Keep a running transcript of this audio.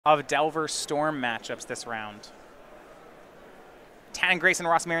of Delver Storm matchups this round. Tannon, Grayson,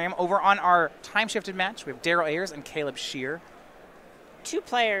 Ross, Merriam. Over on our time-shifted match, we have Daryl Ayers and Caleb Shear. Two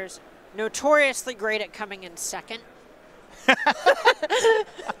players notoriously great at coming in second.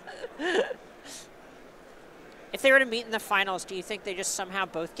 If they were to meet in the finals, do you think they just somehow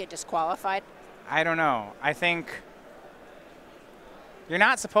both get disqualified? I don't know. I think you're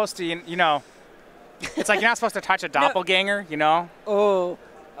not supposed to, you know, it's like you're not supposed to touch a doppelganger, you know?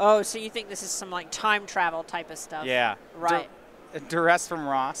 Oh, so you think this is some like time travel type of stuff? Yeah. Right. Duress from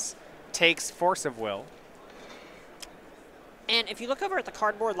Ross takes Force of Will. And if you look over at the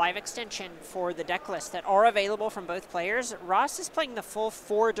cardboard live extension for the deck list that are available from both players, Ross is playing the full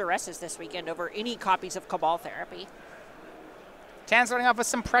 4 Duresses this weekend over any copies of Cabal Therapy. Tan starting off with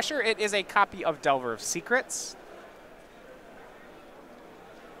some pressure. It is a copy of Delver of Secrets.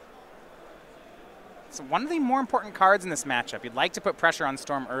 It's one of the more important cards in this matchup. You'd like to put pressure on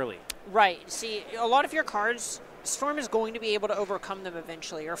Storm early. Right. See, a lot of your cards, Storm is going to be able to overcome them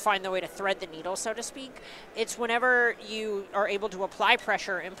eventually or find the way to thread the needle, so to speak. It's whenever you are able to apply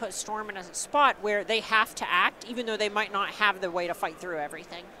pressure and put Storm in a spot where they have to act, even though they might not have the way to fight through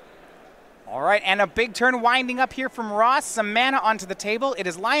everything. All right, and a big turn winding up here from Ross. Some mana onto the table. It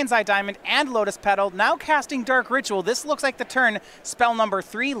is Lion's Eye Diamond and Lotus Petal. Now casting Dark Ritual. This looks like the turn. Spell number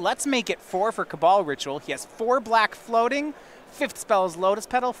 3. Let's make it 4 for Cabal Ritual. He has 4 black floating. 5th spell is Lotus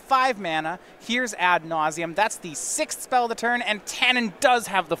Petal, 5 mana. Here's Ad Nauseam. That's the 6th spell of the turn, and Tannon does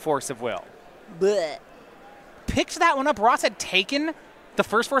have the Force of Will. Blech. Picked that one up. Ross had taken the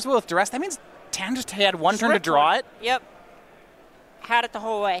first Force of Will with Duress. That means Tannon just had one turn to draw it. Yep. Had it the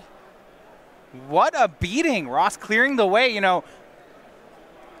whole way. What a beating. Ross clearing the way, you know.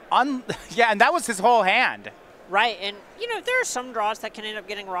 Yeah, and that was his whole hand. Right, and, you know, there are some draws that can end up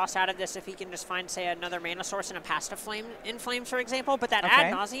getting Ross out of this if he can just find, say, another mana source and a Past Flame in Flames, for example. But that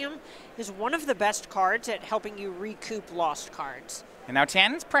Ad Nauseam is one of the best cards at helping you recoup lost cards. And now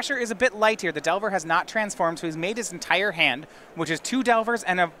Tannon's pressure is a bit light here. The Delver has not transformed, so he's made his entire hand, which is 2 Delvers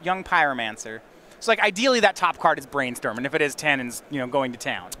and a young Pyromancer. So, like, ideally that top card is Brainstorm, and if it is, Tannon's, you know, going to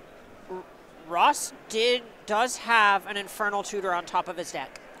town. Ross does have an Infernal Tutor on top of his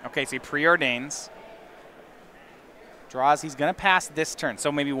deck. Okay, so he preordains. Draws, he's going to pass this turn.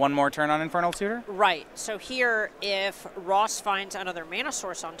 So maybe one more turn on Infernal Tutor? Right. So here, if Ross finds another mana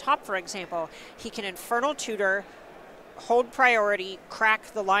source on top, for example, he can Infernal Tutor, hold priority, crack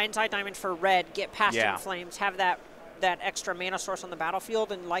the Lion's Eye Diamond for red, get past In Flames, have that extra mana source on the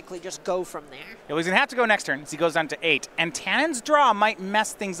battlefield, and likely just go from there. Well, he's going to have to go next turn, so he goes down to 8. And Tannon's draw might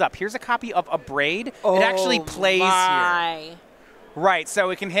mess things up. Here's a copy of Abrade. It actually plays here. Right, so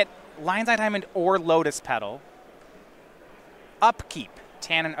it can hit Lion's Eye Diamond or Lotus Petal. Upkeep.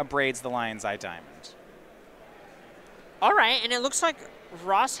 Tannon abrades the Lion's Eye Diamond. All right, and it looks like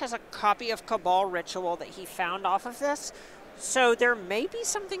Ross has a copy of Cabal Ritual that he found off of this. So there may be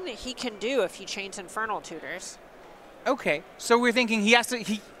something that he can do if he chains Infernal Tutors. Okay, so we're thinking he has to,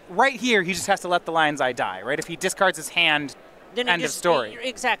 right here, he just has to let the Lion's Eye die, right? If he discards his hand, then end of story.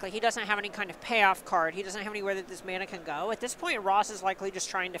 Exactly. He doesn't have any kind of payoff card. He doesn't have anywhere that this mana can go. At this point, Ross is likely just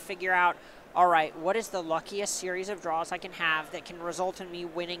trying to figure out, all right, what is the luckiest series of draws I can have that can result in me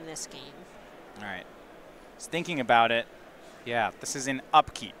winning this game? All right. Just thinking about it. Yeah, this is in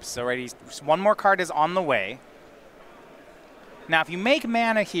upkeep. So right, one more card is on the way. Now, if you make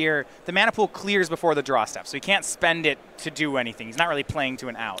mana here, the mana pool clears before the draw step, so he can't spend it to do anything. He's not really playing to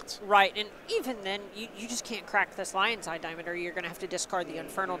an out. Right, and even then, you just can't crack this Lion's Eye Diamond, or you're going to have to discard the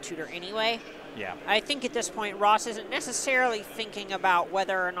Infernal Tutor anyway. Yeah. I think at this point, Ross isn't necessarily thinking about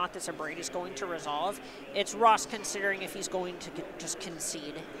whether or not this Abrade is going to resolve. It's Ross considering if he's going to just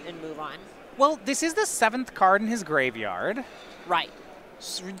concede and move on. Well, this is the 7th card in his graveyard. Right.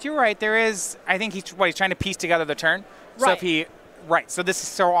 So you're right. There is, I think he's trying to piece together the turn. Right. So if he, right. So this is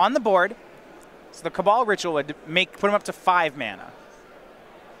so on the board. So the Cabal Ritual would put him up to 5 mana.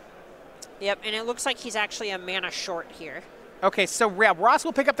 Yep, and it looks like he's actually a mana short here. Okay, so yeah, Ross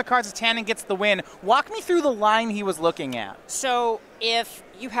will pick up the cards as Tannon gets the win. Walk me through the line he was looking at. So if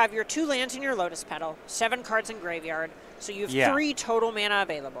you have your 2 lands in your Lotus Petal, 7 cards in graveyard, so you have 3 total mana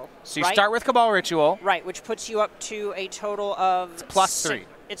available. So you start with Cabal Ritual. Right, which puts you up to a total of... It's plus 3.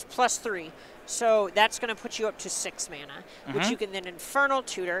 It's plus 3. So that's going to put you up to 6 mana, which you can then Infernal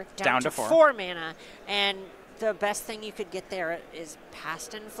Tutor down to 4 mana. And the best thing you could get there is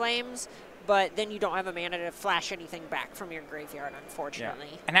Past in Flames, but then you don't have a mana to flash anything back from your graveyard, unfortunately.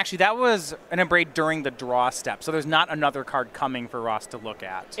 Yeah. And actually, that was an Abrade during the draw step, so there's not another card coming for Ross to look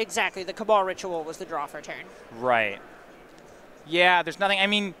at. Exactly. The Cabal Ritual was the draw for turn. Right. Yeah, there's nothing. I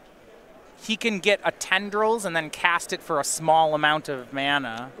mean, he can get a Tendrils and then cast it for a small amount of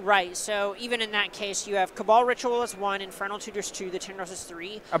mana. Right, so even in that case, you have Cabal Ritual is 1, Infernal Tutor's 2, the Tendrils is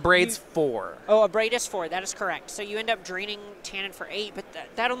 3. Abrade's 4. Oh, Abrade is 4, that is correct. So you end up draining Tannon for 8, but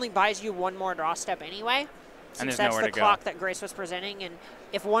that only buys you 1 more draw step anyway. Since that's the clock that Grace was presenting, and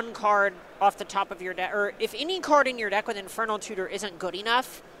if one card off the top of your deck, or if any card in your deck with Infernal Tutor isn't good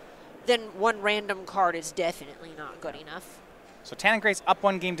enough, then one random card is definitely not good enough. So Tannon Grace up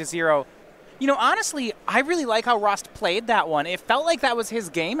 1 game to 0. You know, honestly, I really like how Ross played that one. It felt like that was his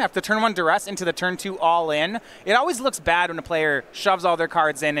game after turn 1 Duress into the turn 2 all in. It always looks bad when a player shoves all their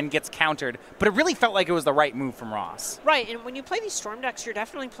cards in and gets countered, but it really felt like it was the right move from Ross. Right, and when you play these Storm decks, you're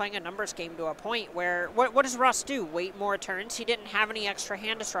definitely playing a numbers game to a point where, what does Ross do? Wait more turns? He didn't have any extra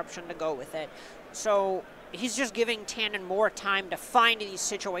hand disruption to go with it. So he's just giving Tannon more time to find these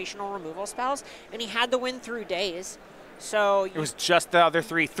situational removal spells, and he had the win through days. So it was just the other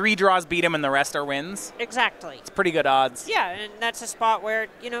 3. 3 draws beat him and the rest are wins. Exactly. It's pretty good odds. Yeah, and that's a spot where,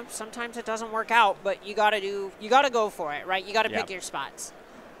 you know, sometimes it doesn't work out, but you gotta go for it, right? You gotta pick your spots.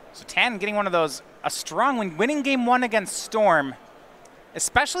 So Tannon getting one of those, a strong win, winning game 1 against Storm,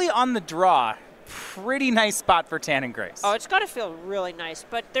 especially on the draw. Pretty nice spot for Tannon Grace. Oh, it's got to feel really nice.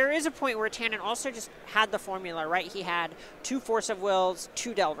 But there is a point where Tannon also just had the formula, right? He had 2 Force of Wills,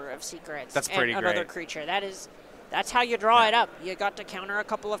 2 Delver of Secrets. That's pretty and great. Another creature. That's how you draw it up. You got to counter a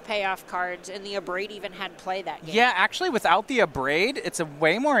couple of payoff cards, and the Abrade even had play that game. Yeah, actually, without the Abrade, it's a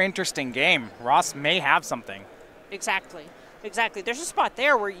way more interesting game. Ross may have something. Exactly. Exactly. There's a spot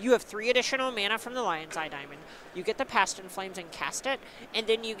there where you have 3 additional mana from the Lion's Eye Diamond. You get the Past in Flames and cast it, and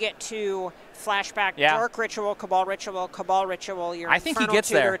then you get to flashback Dark Ritual, Cabal Ritual, your Infernal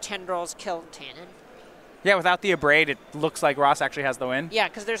Tutor, Tendrils, kill Tannon. Yeah, without the Abrade, it looks like Ross actually has the win. Yeah,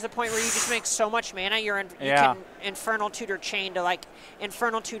 because there's the point where you just make so much mana, you can Infernal Tutor chain to, like,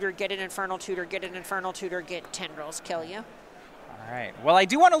 Infernal Tutor, get an Infernal Tutor, get an Infernal Tutor, get Tendrils, kill you. All right. Well, I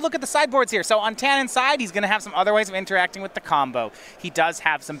do want to look at the sideboards here. So on Tannon's side, he's going to have some other ways of interacting with the combo. He does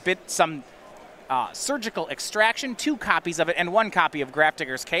have some Surgical Extraction, 2 copies of it, and 1 copy of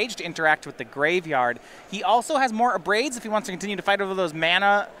Grafdigger's Cage to interact with the graveyard. He also has more Abrades if he wants to continue to fight over those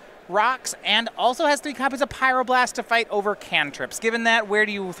mana rocks, and also has 3 copies of Pyroblast to fight over cantrips. Given that, where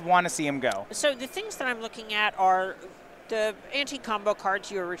do you want to see him go? So the things that I'm looking at are the anti-combo cards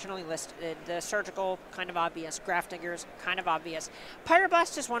you originally listed. The Surgical, kind of obvious. Grafdigger's, kind of obvious.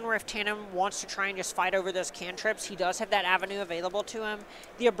 Pyroblast is one where if Tannon wants to try and just fight over those cantrips, he does have that avenue available to him.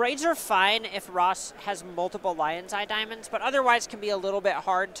 The Abrades are fine if Ross has multiple Lion's Eye Diamonds, but otherwise can be a little bit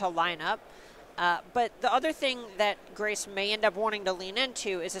hard to line up. But the other thing that Grace may end up wanting to lean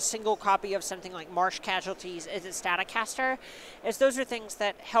into is a single copy of something like Marsh Casualties as a Staticaster, as those are things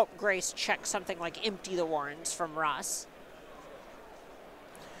that help Grace check something like Empty the Warrens from Ross.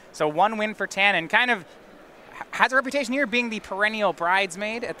 So 1 win for Tannon. Kind of has a reputation here being the perennial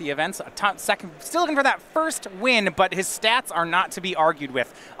bridesmaid at the events. Still looking for that first win, but his stats are not to be argued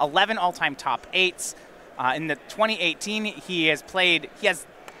with. 11 all-time top 8s. In the 2018, he has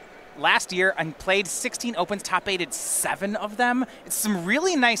last year and played 16 opens, top 8'd 7 of them. It's some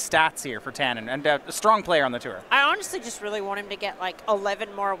really nice stats here for Tannon, and a strong player on the tour. I honestly just really want him to get like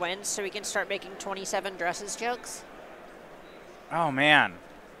 11 more wins so he can start making 27 dresses jokes. Oh, man.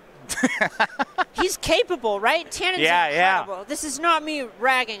 He's capable, right? Tannon's incredible. Yeah. This is not me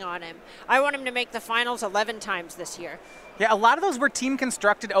ragging on him. I want him to make the finals 11 times this year. Yeah, a lot of those were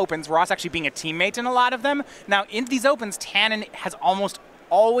team-constructed opens, Ross actually being a teammate in a lot of them. Now, in these opens, Tannon has almost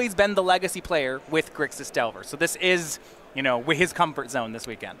always been the legacy player with Grixis Delver. So this is, you know, his comfort zone this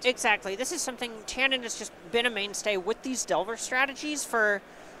weekend. Exactly. This is something Tannon has just been a mainstay with these Delver strategies for,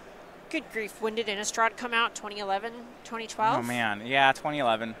 good grief, when did Innistrad come out? 2011, 2012? Oh, man. Yeah,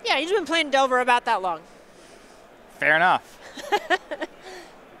 2011. Yeah, he's been playing Delver about that long. Fair enough.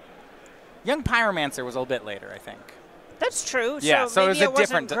 Young Pyromancer was a little bit later, I think. That's true. Yeah, so maybe it was a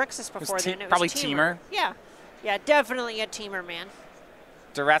different Grixis before then. It was probably Teamer. Yeah. Yeah, definitely a Teamer, man.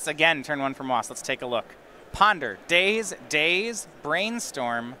 Duress again, turn 1 from Moss. Let's take a look. Ponder, Daze,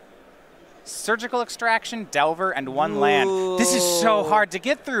 Brainstorm, Surgical Extraction, Delver, and 1 land. This is so hard to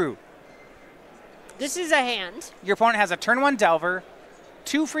get through. This is a hand. Your opponent has a turn 1 Delver,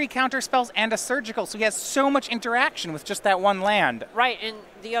 2 free counter spells, and a Surgical, so he has so much interaction with just that 1 land. Right, and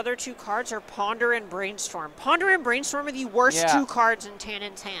the other 2 cards are Ponder and Brainstorm. Ponder and Brainstorm are the worst 2 cards in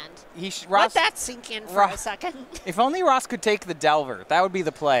Tannon's hand. Let that sink in for a second. If only Ross could take the Delver. That would be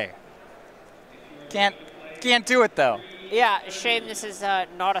the play. Can't do it, though. Yeah, shame this is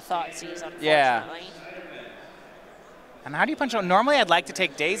not a Thoughtseize, unfortunately. Yeah. And how do you punch out? Normally I'd like to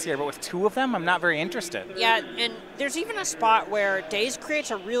take Daze here, but with 2 of them, I'm not very interested. Yeah, and there's even a spot where Daze creates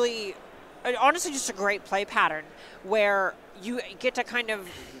a really honestly just a great play pattern where you get to kind of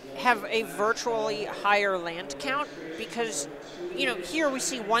have a virtually higher land count because, you know, here we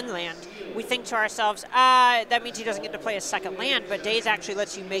see one land. We think to ourselves, that means he doesn't get to play a second land, but Days actually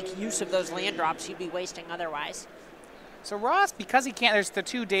lets you make use of those land drops you'd be wasting otherwise. So Ross, because he can't, there's the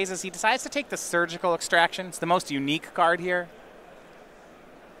 2 Dazes, he decides to take the Surgical Extraction. It's the most unique card here.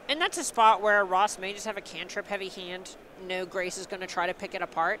 And that's a spot where Ross may just have a cantrip-heavy hand. No, Grace is going to try to pick it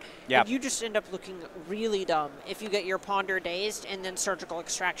apart. Yep. And you just end up looking really dumb if you get your Ponder Dazed and then Surgical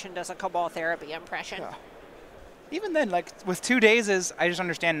Extraction does a Cabal Therapy impression. Yeah. Even then, like, with 2 Dazes, I just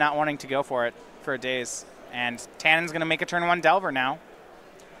understand not wanting to go for it for a Daze. And Tannon's going to make a turn 1 Delver now.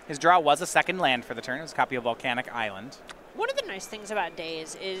 His draw was a second land for the turn. It was a copy of Volcanic Island. One of the nice things about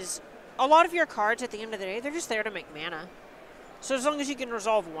Daze is a lot of your cards at the end of the day, they're just there to make mana. So as long as you can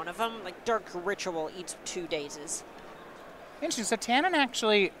resolve one of them, like Dark Ritual eats 2 Dazes. Interesting. So Tannon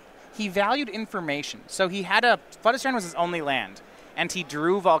actually, he valued information. So he had a, Flood of Strand was his only land. And he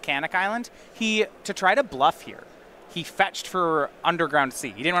drew Volcanic Island. To try to bluff here, he fetched for Underground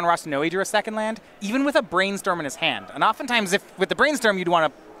Sea. He didn't want Ross to know he drew a second land, even with a Brainstorm in his hand. And oftentimes, if with the Brainstorm, you'd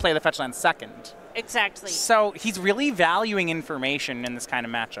want to play the fetch land second. Exactly. So he's really valuing information in this kind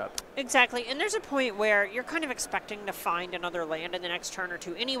of matchup. Exactly. And there's a point where you're kind of expecting to find another land in the next turn or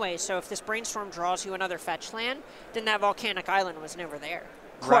two anyway. So if this Brainstorm draws you another fetch land, then that Volcanic Island was never there,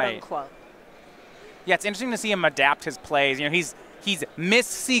 quote unquote. Yeah, it's interesting to see him adapt his plays. You know, he's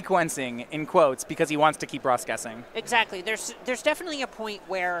mis-sequencing, in quotes, because he wants to keep Ross guessing. Exactly. There's definitely a point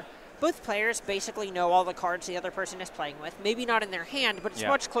where both players basically know all the cards the other person is playing with. Maybe not in their hand, but it's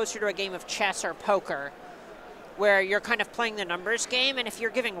much closer to a game of chess or poker where you're kind of playing the numbers game, and if you're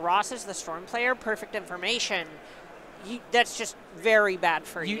giving Ross as the Storm player perfect information, that's just very bad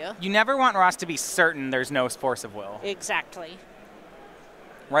for you. You never want Ross to be certain there's no force of will. Exactly.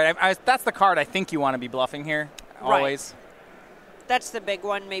 Right, that's the card I think you want to be bluffing here, always. Right. That's the big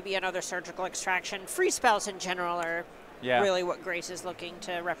one, maybe another Surgical Extraction. Free spells in general are really what Grace is looking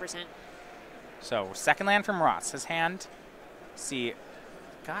to represent. So, second land from Ross. His hand, see,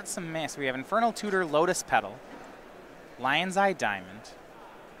 got some miss. We have Infernal Tutor, Lotus Petal, Lion's Eye Diamond.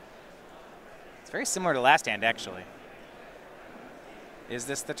 It's very similar to last hand, actually. Is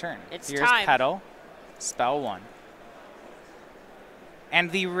this the turn? Here's time. Petal, spell 1.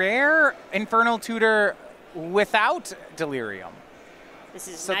 And the rare Infernal Tutor without Delirium. This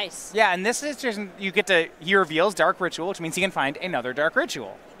is nice. Yeah, and this is just, he reveals Dark Ritual, which means he can find another Dark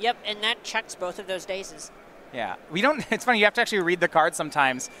Ritual. Yep, and that checks both of those Dazes. Yeah, it's funny, you have to actually read the card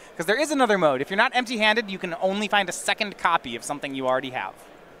sometimes, because there is another mode. If you're not empty-handed, you can only find a second copy of something you already have.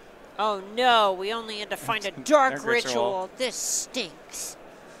 Oh no, we only had to find a Dark Ritual. This stinks.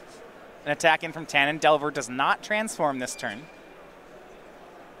 An attack in from Tannon. Delver does not transform this turn.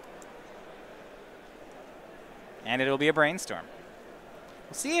 And it'll be a Brainstorm.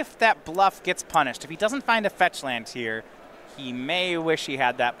 We'll see if that bluff gets punished. If he doesn't find a fetch land here, he may wish he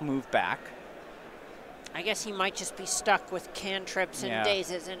had that move back. I guess he might just be stuck with cantrips and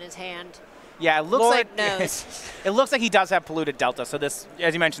Dazes in his hand. Yeah, it looks Lord knows. It looks like he does have Polluted Delta, so this,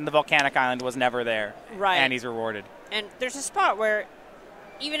 as you mentioned, the Volcanic Island was never there. Right. And he's rewarded. And there's a spot where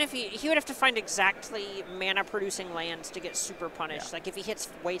even if he would have to find exactly mana-producing lands to get super punished. Yeah. Like if he hits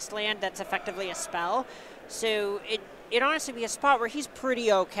Wasteland, that's effectively a spell. So it'd honestly be a spot where he's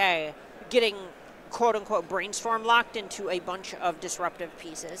pretty okay getting quote-unquote Brainstorm locked into a bunch of disruptive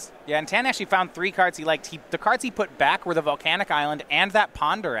pieces. Yeah, and Tan actually found 3 cards he liked. The cards he put back were the Volcanic Island and that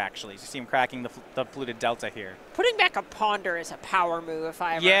Ponder, actually. You see him cracking the Polluted Delta here. Putting back a Ponder is a power move if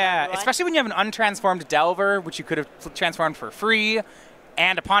I ever remember especially when you have an untransformed Delver, which you could have transformed for free.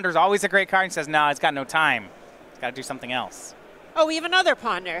 And a Ponder is always a great card. He says, no, it's got no time. It's got to do something else. Oh, we have another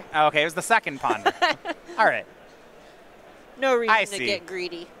Ponder. Oh, okay, it was the second Ponder. All right. No reason to get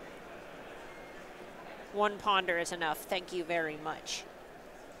greedy. 1 Ponder is enough. Thank you very much.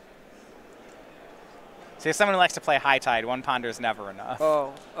 See, if someone who likes to play High Tide, 1 Ponder is never enough.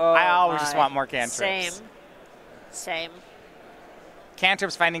 I always just want more cantrips. Same.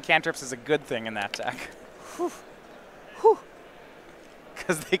 Cantrips, finding cantrips is a good thing in that deck.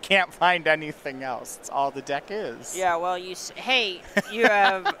 Because they can't find anything else. It's all the deck is. Yeah, well, you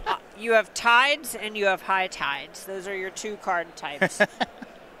have you have Tides and you have High Tides. Those are your 2 card types. All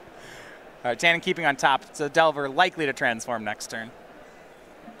right, Tannon keeping on top. So Delver likely to transform next turn.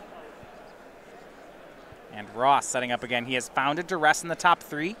 And Ross setting up again. He has found a Duress in the top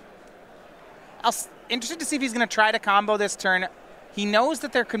 3. Interested to see if he's going to try to combo this turn. He knows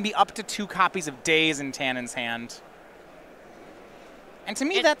that there can be up to 2 copies of Daze in Tannon's hand. And to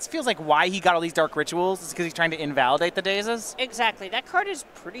me, that feels like why he got all these Dark Rituals is because he's trying to invalidate the Dazes. Exactly. That card is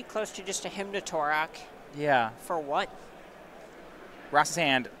pretty close to just a Hymn to Torak. Yeah. For what? Ross's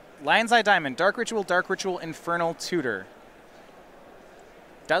hand. Lion's Eye Diamond, Dark Ritual, Infernal Tutor.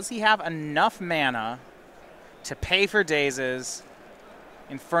 Does he have enough mana to pay for Dazes,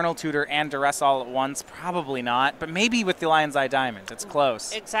 Infernal Tutor, and Duress all at once? Probably not, but maybe with the Lion's Eye Diamond. It's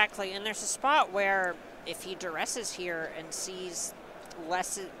close. Exactly, and there's a spot where if he Duresses here and sees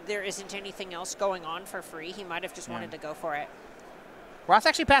there isn't anything else going on for free, he might have just wanted to go for it. Ross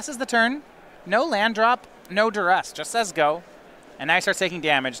actually passes the turn. No land drop, no Duress, just says go. And now he starts taking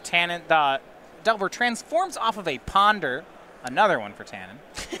damage. Tannon, the Delver transforms off of a Ponder. Another one for Tannon.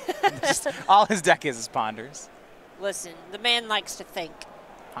 Just all his deck is Ponders. Listen, the man likes to think.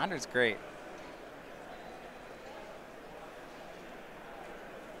 Ponder's great.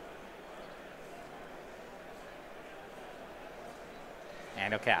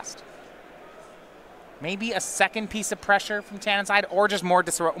 And he'll cast. Maybe a second piece of pressure from Tannon's side, or just more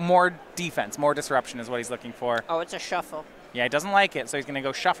defense, more disruption is what he's looking for. Oh, it's a shuffle. Yeah, he doesn't like it, so he's going to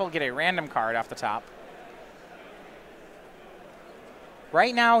go shuffle, get a random card off the top.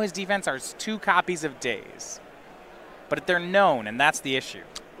 Right now, his defense are 2 copies of Daze. But they're known, and that's the issue.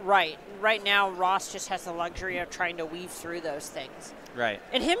 Right. Right now, Ross just has the luxury of trying to weave through those things. Right.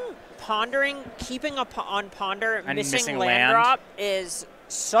 And him pondering, keeping on Ponder, and missing land drop is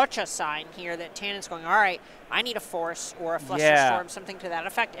such a sign here that Tannon's going, all right, I need a Force or a Flusterstorm, something to that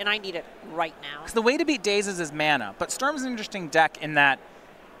effect, and I need it right now. Because the way to beat Dazes is mana, but Storm's an interesting deck in that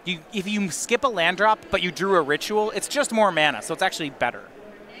if you skip a land drop, but you drew a Ritual, it's just more mana, so it's actually better.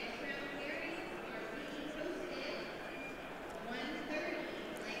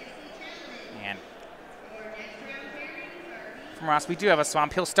 And from Ross, we do have a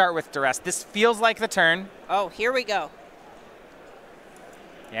Swamp. He'll start with Duress. This feels like the turn. Oh, here we go.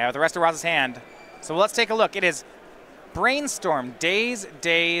 Yeah, with the rest of Ross's hand. So let's take a look. It is Brainstorm, Daze,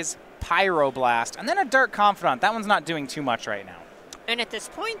 Pyroblast, and then a Dark Confidant. That one's not doing too much right now. And at this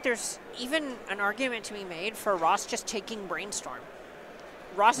point, there's even an argument to be made for Ross just taking Brainstorm.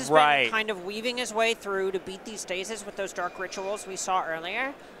 Ross has been kind of weaving his way through to beat these Dazes with those Dark Rituals we saw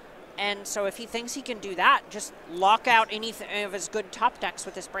earlier. And so if he thinks he can do that, just lock out any of his good top decks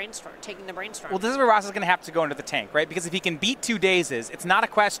with this Brainstorm, taking the Brainstorm. Well, this is where Ross is going to have to go into the tank, right? Because if he can beat 2 Dazes, it's not a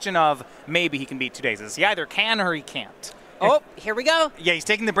question of maybe he can beat 2 Dazes. He either can or he can't. Oh, here we go. Yeah, he's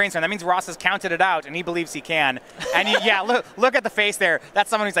taking the Brainstorm. That means Ross has counted it out, and he believes he can. And yeah, look at the face there. That's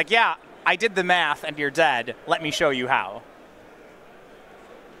someone who's like, yeah, I did the math, and you're dead. Let me show you how.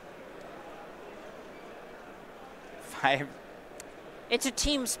 5. It's a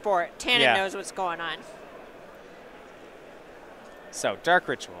team sport. Tannon knows what's going on. So, Dark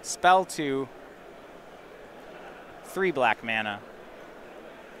Ritual. Spell 2. 3 black mana.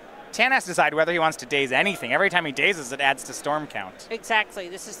 Tannon has to decide whether he wants to daze anything. Every time he dazes, it adds to storm count. Exactly.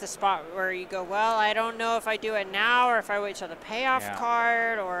 This is the spot where you go, well, I don't know if I do it now or if I wait till the payoff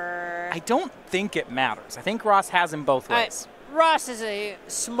card or... I don't think it matters. I think Ross has him both ways. Ross is a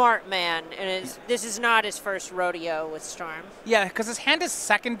smart man, and this is not his first rodeo with Storm. Yeah, because his hand is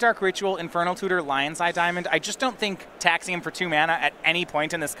second Dark Ritual, Infernal Tutor, Lion's Eye Diamond. I just don't think taxing him for 2 mana at any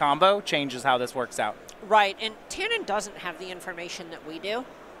point in this combo changes how this works out. Right, and Tannon doesn't have the information that we do.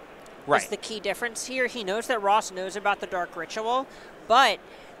 Right. Is the key difference here. He knows that Ross knows about the Dark Ritual, but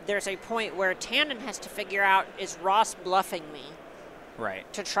there's a point where Tannon has to figure out, is Ross bluffing me?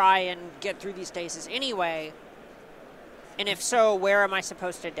 Right. To try and get through these dazes anyway. And if so, where am I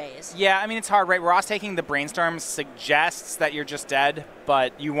supposed to daze? Yeah, I mean, it's hard, right? Ross taking the Brainstorm suggests that you're just dead,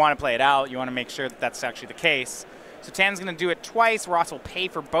 but you want to play it out. You want to make sure that that's actually the case. So Tannon's going to do it twice. Ross will pay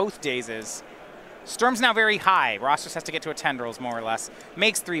for both dazes. Storm's now very high. Ross just has to get to a Tendrils, more or less.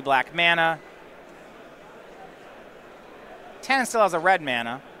 Makes 3 black mana. Tannon still has a red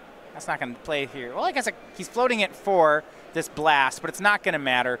mana. That's not going to play here. Well, I guess he's floating it for this blast, but it's not going to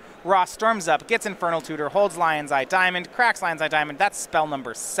matter. Ross storms up, gets Infernal Tutor, holds Lion's Eye Diamond, cracks Lion's Eye Diamond. That's spell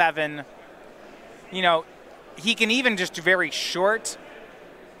number 7. You know, he can even just very short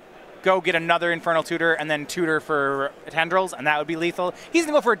go get another Infernal Tutor and then tutor for Tendrils, and that would be lethal. He's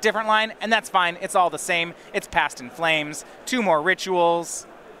going to go for a different line, and that's fine. It's all the same. It's Past in Flames. 2 more Rituals.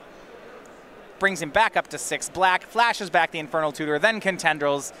 Brings him back up to 6 black, flashes back the Infernal Tutor, then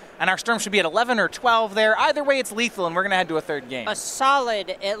Tendrils, and our Storm should be at 11 or 12 there. Either way, it's lethal, and we're going to head to a 3rd game. A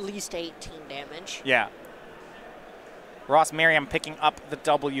solid at least 18 damage. Yeah. Ross Merriam picking up the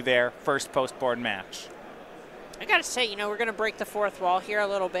W there, first post-board match. I gotta say, you know, we're gonna break the fourth wall here a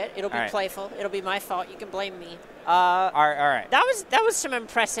little bit. It'll be playful. It'll be my fault. You can blame me. All right. That was some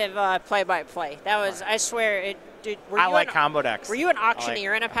impressive play-by-play. That was, I swear, it. Dude, I like combo decks. Were you an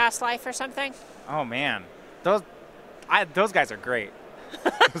auctioneer in a past life or something? Oh man, those guys are great.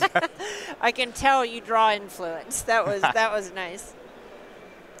 I can tell you draw influence. That was nice.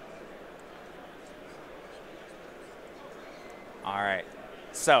 All right,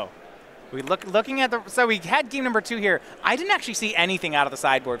 so looking at so we had game number 2 here. I didn't actually see anything out of the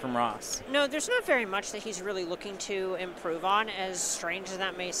sideboard from Ross. No, there's not very much that he's really looking to improve on, as strange as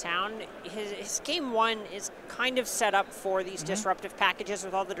that may sound. His game 1 is kind of set up for these disruptive packages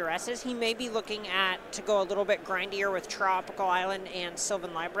with all the duresses. He may be looking to go a little bit grindier with Tropical Island and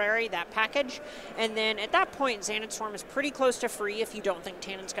Sylvan Library, that package. And then at that point, Xanad Storm is pretty close to free if you don't think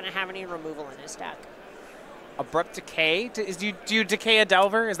Tannon's going to have any removal in his deck. Abrupt Decay? Do you decay a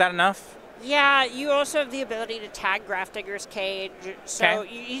Delver? Is that enough? Yeah, you also have the ability to tag Grafdigger's Cage, so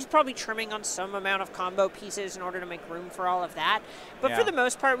he's probably trimming on some amount of combo pieces in order to make room for all of that. But for the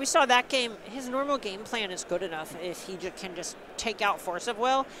most part, we saw that game, his normal game plan is good enough if he can just take out Force of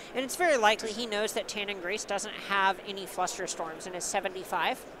Will, and it's very likely he knows that Tannon Grace doesn't have any Fluster Storms in his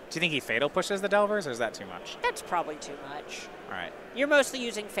 75. Do you think he Fatal Pushes the Delvers, or is that too much? That's probably too much. All right. You're mostly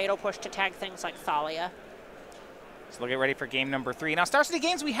using Fatal Push to tag things like Thalia. So we'll get ready for game number 3. Now, Star City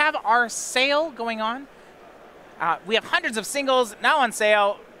Games, we have our sale going on. We have hundreds of singles now on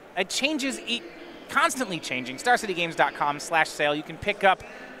sale. It changes, constantly changing. StarCityGames.com/sale. You can pick up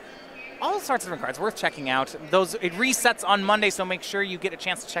all sorts of different cards. Worth checking out. It resets on Monday, so make sure you get a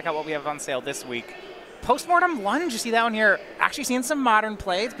chance to check out what we have on sale this week. Postmortem Lunge, you see that one here. Actually seeing some modern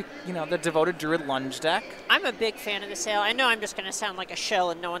plays, you know, the Devoted Druid Lunge deck. I'm a big fan of the sale. I know I'm just going to sound like a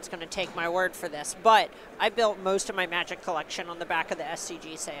shill and no one's going to take my word for this, but I built most of my Magic collection on the back of the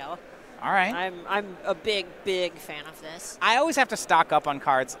SCG sale. All right. I'm a big, big fan of this. I always have to stock up on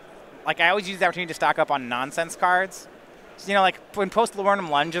cards. Like, I always use the opportunity to stock up on nonsense cards. So, you know, like when Postmortem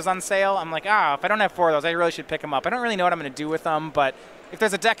Lunge is on sale, I'm like, if I don't have 4 of those, I really should pick them up. I don't really know what I'm going to do with them, but if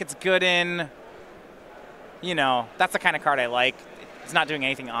there's a deck it's good in, you know, that's the kind of card I like. It's not doing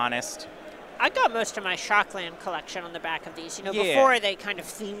anything honest. I got most of my Shockland collection on the back of these. You know, before they kind of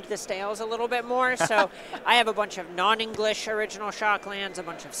themed the sales a little bit more. So I have a bunch of non-English original Shocklands, a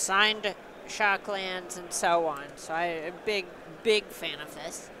bunch of signed Shocklands, and so on. So I'm a big, big fan of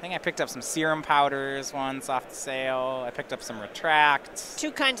this. I think I picked up some Serum Powders once off the sale. I picked up some Retracts.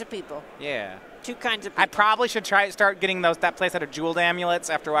 2 kinds of people. Yeah. 2 kinds of people. I probably should start getting that playset of Jeweled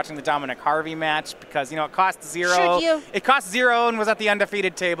Amulets after watching the Dominic Harvey match because, you know, it cost 0. Should you? It cost 0 and was at the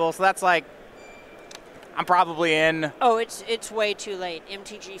undefeated table, so that's like, I'm probably in. Oh, it's way too late.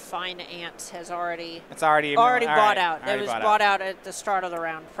 MTG Fine Ants has already... It's already bought out. It was bought out at the start of the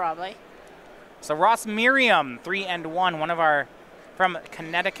round, probably. So Ross Merriam, 3-1, one of our, from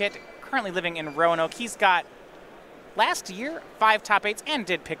Connecticut, currently living in Roanoke. He's got, last year, 5 top 8s and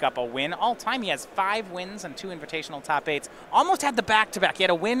did pick up a win. All time, he has 5 wins and 2 invitational top 8s. Almost had the back-to-back. He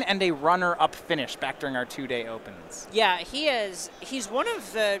had a win and a runner-up finish back during our 2-day opens. Yeah, he's one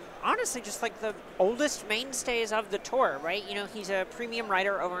of the, honestly, just like the oldest mainstays of the tour, right? You know, he's a premium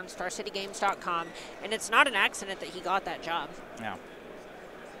writer over on StarCityGames.com, and it's not an accident that he got that job. No.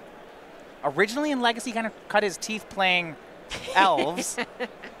 Originally in Legacy, kind of cut his teeth playing elves.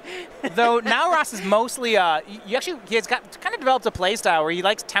 Though now Ross is mostly, he's got kind of developed a play style where he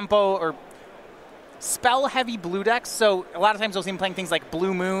likes tempo or spell-heavy blue decks. So a lot of times you'll see him playing things like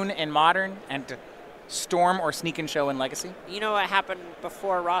Blue Moon in Modern and Storm or Sneak and Show in Legacy. You know what happened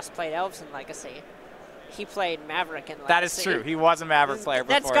before Ross played elves in Legacy? He played Maverick in Legacy. That is true. He was a Maverick player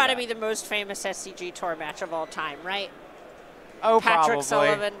before That's got to be the most famous SCG Tour match of all time, right? Oh, Patrick probably.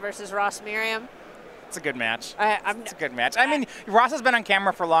 Sullivan versus Ross Merriam. It's a good match. It's a good match. I mean, Ross has been on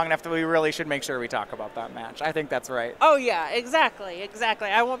camera for long enough that we really should make sure we talk about that match. I think that's right. Oh, yeah, exactly.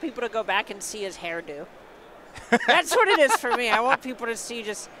 I want people to go back and see his hairdo. That's what it is for me. I want people to see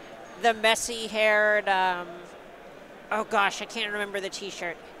just the messy-haired, oh, gosh, I can't remember the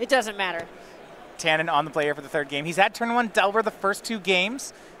T-shirt. It doesn't matter. Tannon on the player for the 3rd game. He's had turn 1 Delver the first 2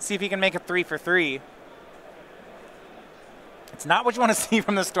 games. See if he can make it 3 for 3. It's not what you want to see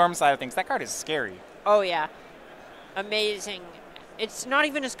from the Storm side of things. That card is scary. Oh, yeah. Amazing. It's not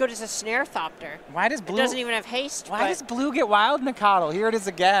even as good as a Snare Thopter. Why does Blue... It doesn't even have haste. Why does Blue get Wild Nacatl? Here it is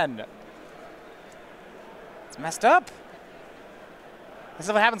again. It's messed up. This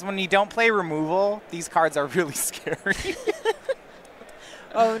is what happens when you don't play removal. These cards are really scary.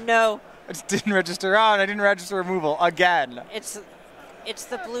 Oh, no. I just didn't register on. I didn't register removal again. It's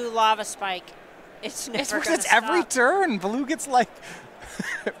the Blue Lava Spike. It's never It's every turn. Blue gets like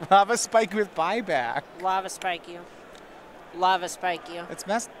Lava Spike with buyback. Lava Spike you. Lava Spike you. It's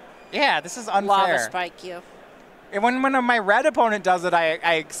messed. Yeah, this is unfair. Lava Spike you. And when my red opponent does it,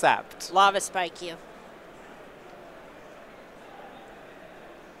 I accept. Lava Spike you.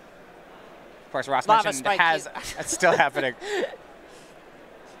 Of course, Ross mentioned has it's still happening.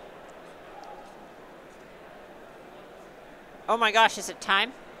 Oh my gosh, is it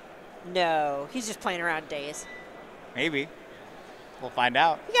time? No, he's just playing around days. Maybe. We'll find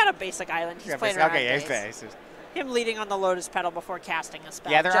out. He got a basic island. He's playing around days. Okay, him leading on the Lotus Petal before casting a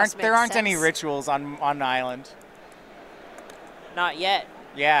spell. Yeah, there aren't any rituals on the island. Not yet.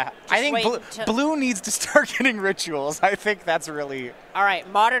 Yeah, I think blue needs to start getting rituals. I think that's really... All right,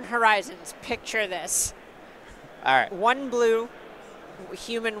 Modern Horizons, picture this. All right. 1 blue,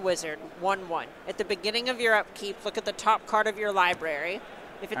 human wizard, 1/1. At the beginning of your upkeep, look at the top card of your library.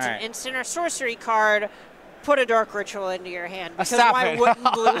 If it's an instant or sorcery card, put a dark ritual into your hand. Because why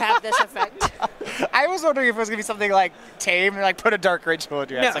wouldn't blue have this effect? I was wondering if it was going to be something like tame, and like put a dark ritual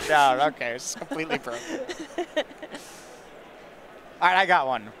into your hand. It's like, no, okay, it's completely broken. All right, I got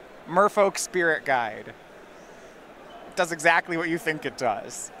one. Merfolk Spirit Guide. It does exactly what you think it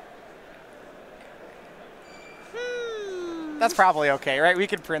does. That's probably okay, right? We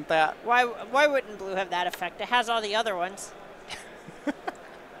could print that. Why wouldn't blue have that effect? It has all the other ones.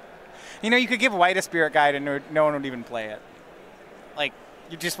 You know, you could give white a Spirit Guide and no one would even play it. Like,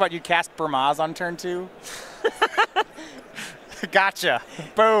 you cast Burmaz on turn 2? Gotcha.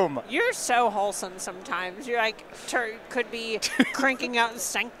 Boom. You're so wholesome sometimes. You're like, could be cranking out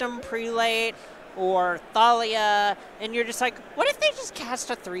Sanctum Prelate or Thalia, and you're just like, what if they just cast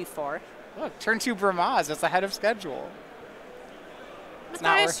a 3/4? Look, turn 2 Burmaz. That's ahead of schedule. It's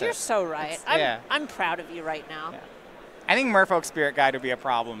not worth it. You're so right. I'm proud of you right now. Yeah. I think Merfolk Spirit Guide would be a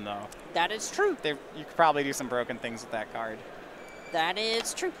problem, though. That is true. You could probably do some broken things with that card. That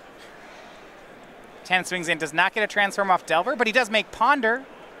is true. Tannon swings in, does not get a transform off Delver, but he does make Ponder.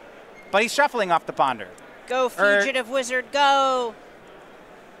 But he's shuffling off the Ponder. Go, Fugitive Wizard, go!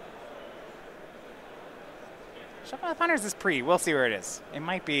 Shuffling off the Ponder is pre. We'll see where it is. It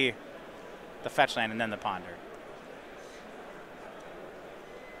might be the fetch land and then the Ponder.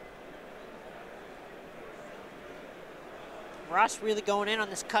 Ross really going in on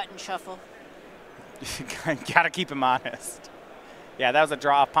this cut and shuffle. Gotta keep him honest. Yeah, that was a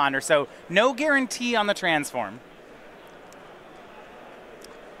draw off Ponder. So no guarantee on the transform.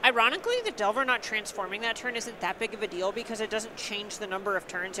 Ironically, the Delver not transforming that turn isn't that big of a deal because it doesn't change the number of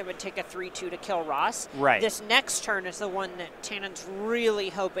turns it would take a 3/2 to kill Ross. Right. This next turn is the one that Tannon's really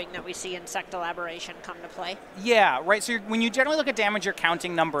hoping that we see Insect Elaboration come to play. Yeah, right. So when you generally look at damage, you're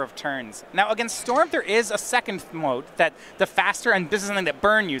counting number of turns. Now, against Storm, there is a second mode that the faster, and this is something that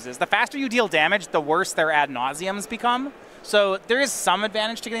Burn uses, the faster you deal damage, the worse their ad nauseums become. So there is some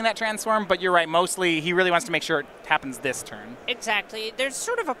advantage to getting that transform, but you're right, mostly he really wants to make sure it happens this turn. Exactly. There's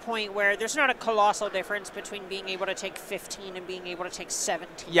sort of a point where there's not a colossal difference between being able to take 15 and being able to take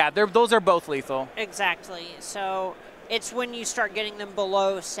 17. Yeah, those are both lethal. Exactly. So it's when you start getting them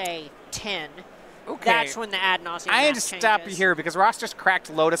below, say, 10. Okay. That's when the ad nauseam I need to stop you here because Ross just cracked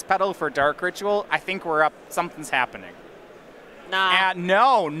Lotus Petal for Dark Ritual. I think we're up. Something's happening. Nah.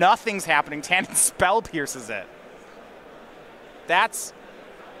 No, nothing's happening. Tannon Spell pierces it. That's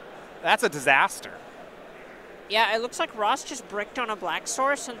a disaster. Yeah, it looks like Ross just bricked on a black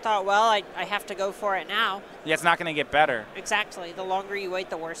source and thought, well, I have to go for it now. Yeah, it's not going to get better. Exactly. The longer you wait,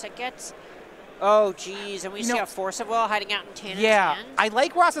 the worse it gets. Oh, geez. And we see a Force of Will hiding out in Tannon's hand. I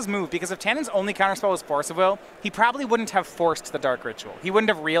like Ross's move because if Tannon's only counterspell was Force of Will, he probably wouldn't have forced the Dark Ritual. He wouldn't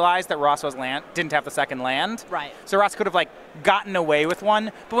have realized that Ross didn't have the second land. Right. So Ross could have, gotten away with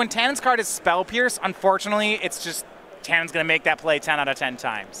one. But when Tannon's card is Spell Pierce, unfortunately, it's just Tannon's going to make that play 10 out of 10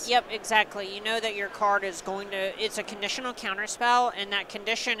 times. Yep, exactly. You know that your card is going to, it's a conditional counterspell, and that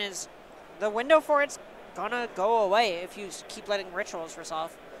condition is, the window for it's going to go away if you keep letting rituals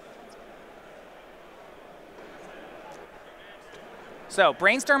resolve. So,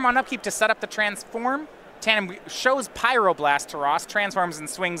 Brainstorm on upkeep to set up the transform. Tannon shows Pyroblast to Ross, transforms and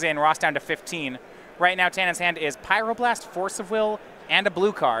swings in, Ross down to 15. Right now, Tannon's hand is Pyroblast, Force of Will, and a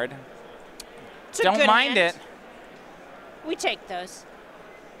blue card. Don't mind it. We take those.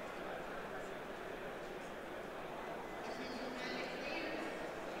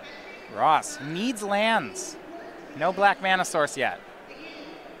 Ross needs lands. No black mana source yet.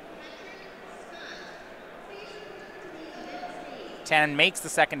 Tannon makes the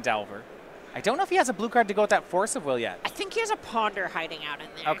second Delver. I don't know if he has a blue card to go with that Force of Will yet. I think he has a Ponder hiding out in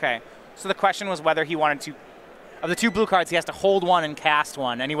there. Okay. So the question was whether he wanted to, of the 2 blue cards, he has to hold one and cast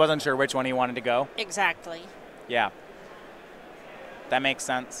one, and he wasn't sure which one he wanted to go. Exactly. Yeah. That makes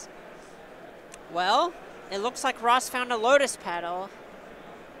sense. Well, it looks like Ross found a Lotus Petal.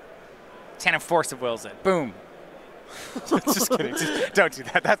 Tannon Force of Wills it. Boom. Just kidding. Don't do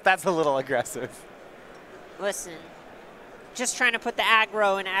that. That's a little aggressive. Listen, just trying to put the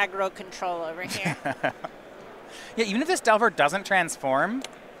aggro in aggro control over here. Yeah, even if this Delver doesn't transform,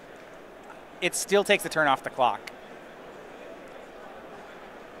 it still takes the turn off the clock.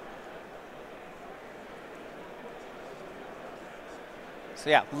 So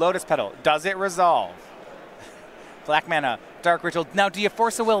yeah, Lotus Petal. Does it resolve? Black mana, Dark Ritual. Now, do you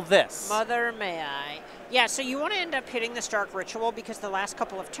Force of Will this? Mother may I. Yeah, so you want to end up hitting this Dark Ritual because the last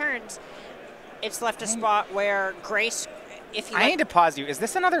couple of turns, it's left a spot where Grace, if you I need to pause you. Is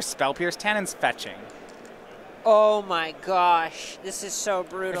this another Spell Pierce? Tannon's fetching. Oh my gosh, this is so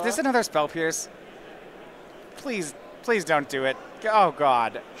brutal. If this is another Spell Pierce, please don't do it. Oh,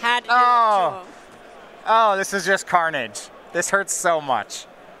 God. Had to do it to him. Oh, this is just carnage. This hurts so much.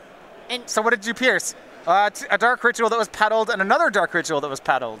 And so what did you pierce? A Dark Ritual that was petaled and another Dark Ritual that was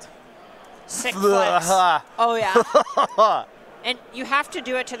petaled. Sick flex. Oh, yeah. And you have to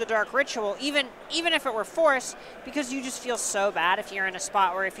do it to the Dark Ritual, even if it were Force, because you just feel so bad if you're in a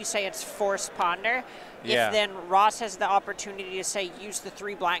spot where if you say it's Force Ponder, if then Ross has the opportunity to say use the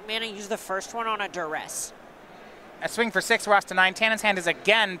 3 black mana, use the first one on a Duress. A swing for 6, Ross to 9. Tannon's hand is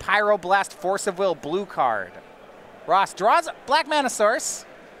again Pyroblast Force of Will blue card. Ross draws black mana source,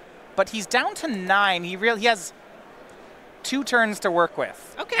 but he's down to 9. He has 2 turns to work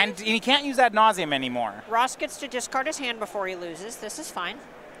with. Okay. And he can't use Ad Nauseam anymore. Ross gets to discard his hand before he loses. This is fine.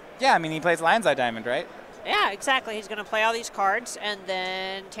 Yeah, I mean, he plays Lion's Eye Diamond, right? Yeah, exactly. He's going to play all these cards, and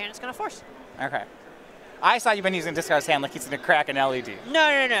then Tannon's going to force. Okay. I saw you've been using discard his hand like he's going to crack an LED.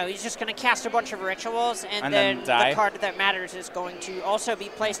 No. He's just going to cast a bunch of rituals, and then die? The card that matters is going to also be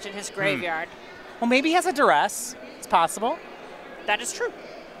placed in his graveyard. Well, maybe he has a Duress. It's possible. That is true.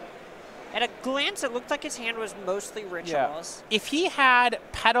 At a glance, it looked like his hand was mostly rituals. Yeah. If he had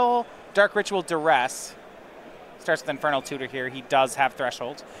Petal, Dark Ritual, Duress, starts with Infernal Tutor here, he does have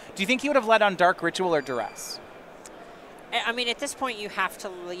Threshold. Do you think he would have led on Dark Ritual or Duress? I mean, at this point, you have to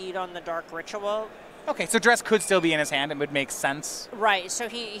lead on the Dark Ritual. Okay, so Duress could still be in his hand. It would make sense. Right, so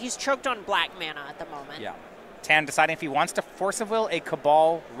he's choked on black mana at the moment. Yeah. Tan deciding if he wants to Force of Will a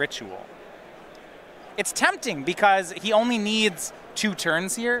Cabal Ritual. It's tempting because he only needs 2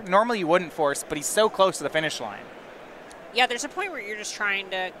 turns here. Normally you wouldn't force, but he's so close to the finish line. Yeah, there's a point where you're just trying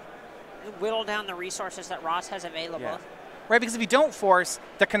to whittle down the resources that Ross has available. Yeah. Right, because if you don't force,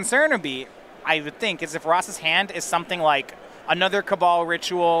 the concern would be, I would think, is if Ross's hand is something like another Cabal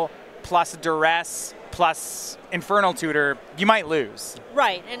Ritual plus Duress plus Infernal Tutor, you might lose.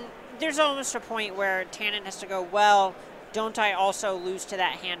 Right, and there's almost a point where Tannon has to go, well, don't I also lose to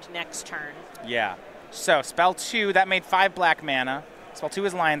that hand next turn? Yeah. So, spell 2, that made 5 black mana. Spell 2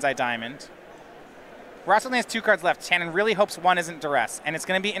 is Lion's Eye Diamond. Ross only has 2 cards left. Tannon really hopes 1 isn't Duress, and it's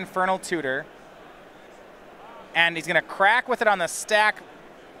going to be Infernal Tutor. And he's going to crack with it on the stack.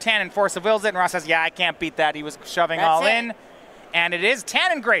 Tannon Force of Wills it, and Ross says, yeah, I can't beat that. He was shoving all in. And it is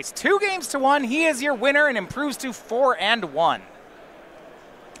Tannon Grace, 2 games to 1. He is your winner and improves to 4-1.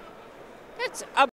 It's a